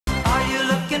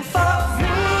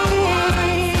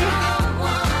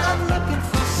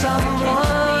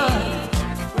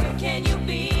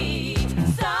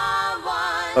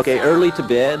Okay, early to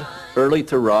bed, early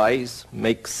to rise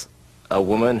makes a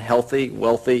woman healthy,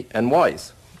 wealthy, and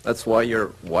wise. That's why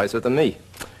you're wiser than me.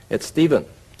 It's Stephen.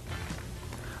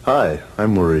 Hi,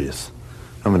 I'm Maurice.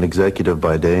 I'm an executive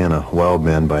by day and a wild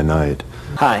man by night.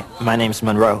 Hi, my name's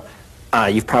Monroe.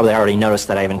 You've probably already noticed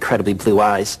that I have incredibly blue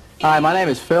eyes. Hi, my name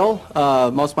is Phil.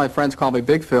 Most of my friends call me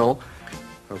Big Phil.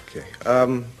 Okay.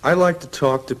 I like to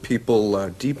talk to people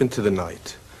deep into the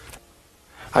night.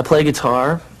 I play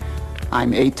guitar.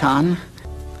 I'm Eitan.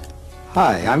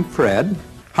 Hi, I'm Fred.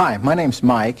 Hi, my name's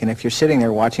Mike, and if you're sitting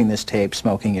there watching this tape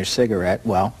smoking your cigarette,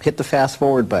 well, hit the fast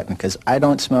forward button, because I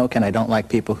don't smoke and I don't like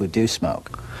people who do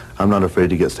smoke. I'm not afraid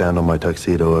to get sand on my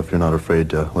tuxedo if you're not afraid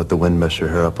to let the wind mess your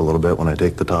hair up a little bit when I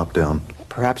take the top down.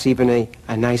 Perhaps even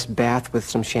a nice bath with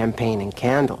some champagne and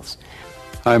candles.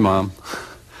 Hi, Mom.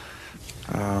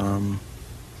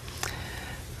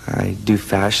 I do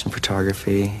fashion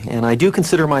photography, and I do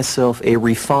consider myself a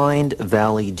refined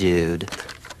valley dude.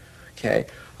 Okay,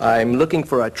 I'm looking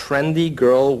for a trendy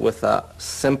girl with a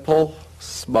simple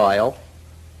smile.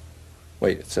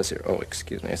 Wait, it says here, oh,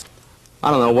 excuse me.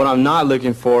 I don't know, what I'm not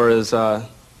looking for is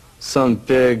some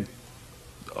big,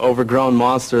 overgrown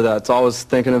monster that's always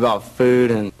thinking about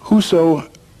food and... Whoso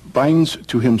binds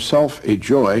to himself a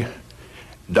joy,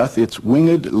 doth its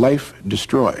winged life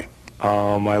destroy.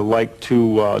 I like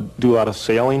to do a lot of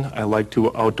sailing. I like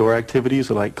to outdoor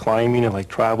activities. I like climbing. I like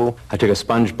travel. I took a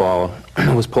sponge ball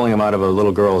and was pulling him out of a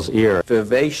little girl's ear.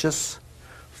 Vivacious,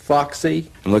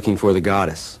 foxy. I'm looking for the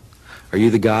goddess. Are you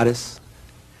the goddess?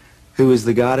 Who is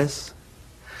the goddess?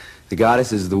 The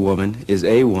goddess is the woman, is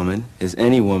a woman, is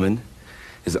any woman,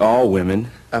 is all women.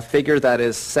 A figure that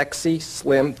is sexy,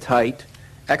 slim, tight,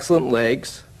 excellent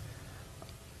legs.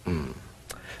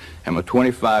 I'm a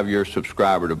 25-year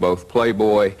subscriber to both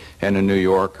Playboy and the New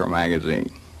Yorker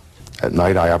magazine. At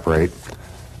night, I operate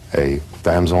a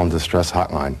damsel in distress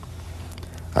hotline.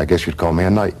 I guess you'd call me a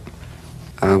knight.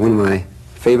 One of my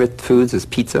favorite foods is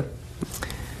pizza.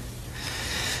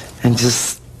 And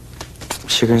just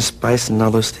sugar and spice and all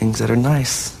those things that are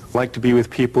nice. I like to be with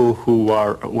people who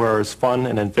are as fun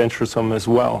and adventuresome as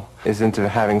well. Is into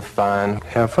having fun.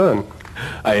 Have fun.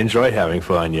 I enjoy having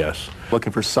fun, yes.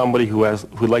 Looking for somebody who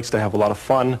likes to have a lot of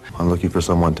fun. I'm looking for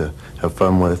someone to have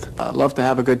fun with. love to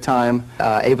have a good time.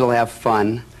 Able to have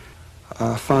fun.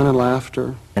 Fun and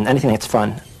laughter. And anything that's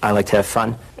fun, I like to have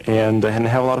fun. And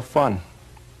have a lot of fun.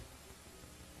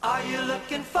 Are you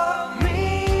looking for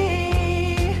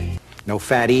me? No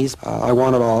fatties. I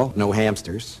want it all. No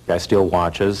hamsters. I steal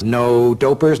watches. No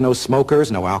dopers, no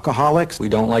smokers, no alcoholics. We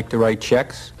don't like to write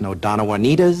checks. No Donna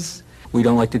Juanitas. We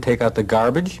don't like to take out the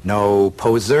garbage. No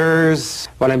posers.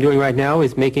 What I'm doing right now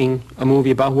is making a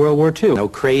movie about World War II. No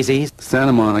crazies.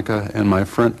 Santa Monica and my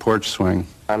front porch swing.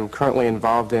 I'm currently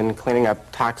involved in cleaning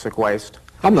up toxic waste.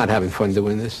 I'm not having fun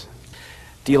doing this.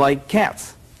 Do you like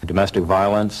cats? Domestic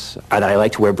violence. I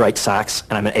like to wear bright socks,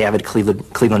 and I'm an avid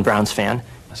Cleveland Browns fan.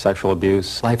 Sexual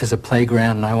abuse. Life is a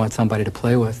playground, and I want somebody to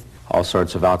play with. All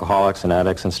sorts of alcoholics and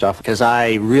addicts and stuff. Because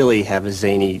I really have a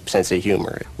zany sense of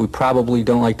humor. We probably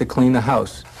don't like to clean the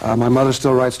house. My mother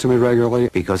still writes to me regularly.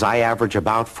 Because I average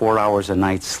about 4 hours a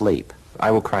night sleep. I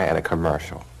will cry at a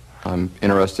commercial. I'm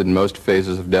interested in most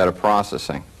phases of data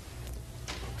processing.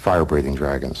 Fire-breathing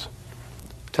dragons.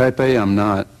 Type A, I'm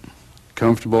not.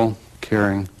 Comfortable,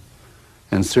 caring,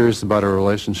 and serious about a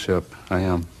relationship, I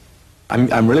am.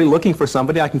 I'm really looking for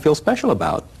somebody I can feel special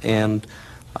about, and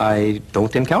I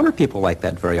don't encounter people like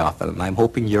that very often, and I'm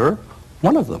hoping you're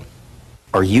one of them.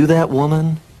 Are you that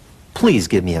woman? Please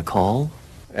give me a call.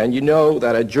 And you know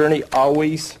that a journey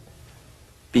always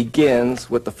begins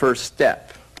with the first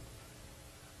step.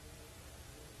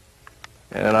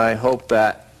 And I hope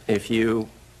that if you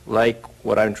like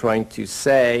what I'm trying to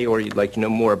say, or you'd like to know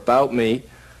more about me,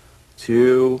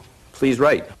 to please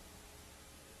write.